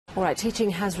All right, teaching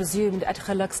has resumed at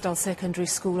Geluksdal Secondary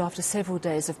School after several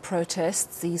days of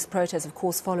protests. These protests, of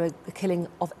course, following the killing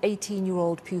of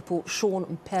 18-year-old pupil Shawn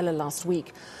Mphela last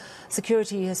week.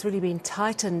 Security has really been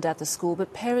tightened at the school,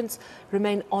 but parents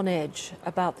remain on edge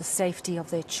about the safety of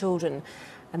their children.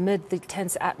 Amid the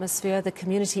tense atmosphere, the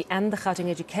community and the Gauteng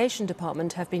Education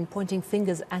Department have been pointing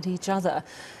fingers at each other.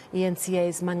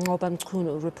 eNCA's Manqoba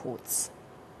Mchunu reports.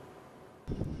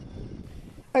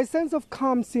 A sense of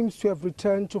calm seems to have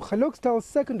returned to Geluksdal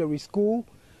Secondary School.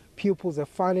 Pupils have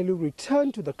finally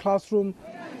returned to the classroom,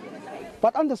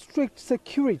 but under strict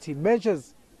security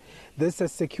measures. This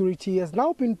as security has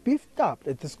now been beefed up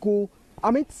at the school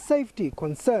amid safety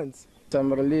concerns.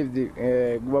 I'm relieved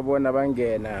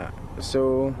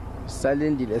so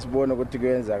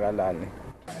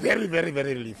very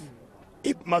relieved.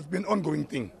 It must be an ongoing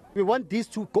thing. We want this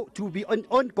to be an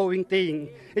ongoing thing.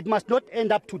 It must not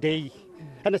end up today.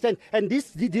 Understand? And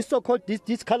this so-called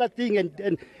this color thing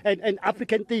and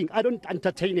African thing, I don't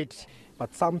entertain it.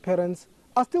 But some parents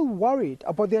are still worried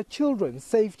about their children's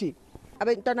safety.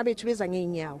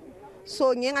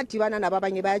 So ngingadibana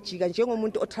nababanye bayajika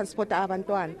njengomuntu otransporta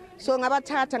abantwana so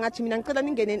ngabathatha ngathi mina ngicela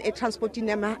ningene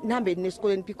etransportini nihambeni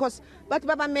esikoleni because bathi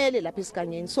babamele lapha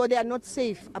esigangeni so they are not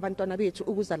safe abantwana bethu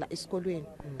ukuza la esikolweni.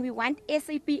 We want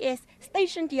SAPS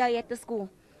stationed here at the school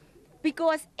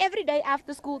because every day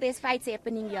after school there's fights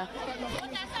happening here.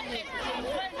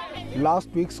 Last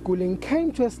week, schooling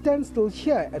came to a standstill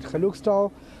here at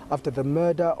Geluksdal after the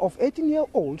murder of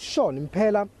 18-year-old Shawn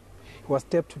Mphela. He was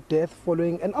stabbed to death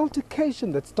following an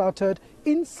altercation that started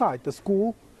inside the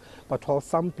school. But while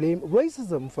some blame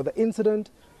racism for the incident,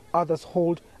 others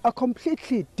hold a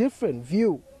completely different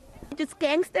view. It's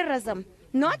gangsterism,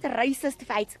 not racist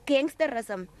fights,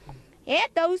 gangsterism. Had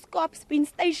those cops been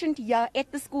stationed here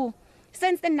at the school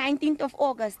since the 19th of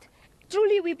August,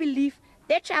 truly we believe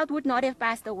that child would not have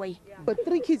passed away. But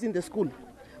 3 kids in the school,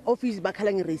 of is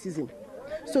bakalang racism.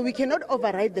 So we cannot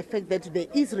override the fact that there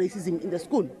is racism in the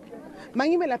school.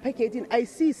 I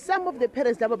see some of the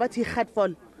parents that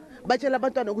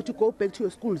to go back to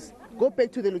your schools, go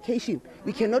back to the location.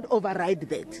 We cannot override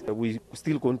that. We're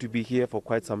still going to be here for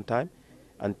quite some time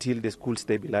until the school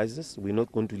stabilizes. We're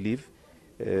not going to leave.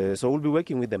 So we'll be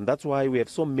working with them. That's why we have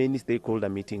so many stakeholder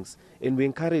meetings. And we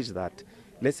encourage that.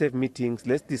 Let's have meetings,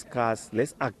 let's discuss,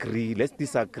 let's agree, let's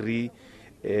disagree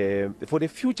for the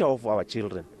future of our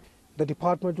children. The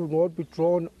department will not be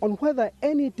drawn on whether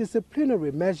any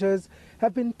disciplinary measures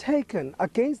have been taken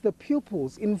against the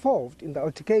pupils involved in the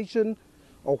altercation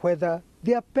or whether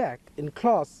they are back in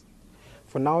class.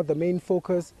 For now, the main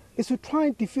focus is to try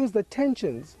and defuse the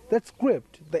tensions that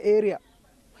gripped the area.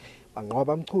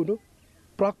 Manqoba Mchunu,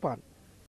 Brakpan.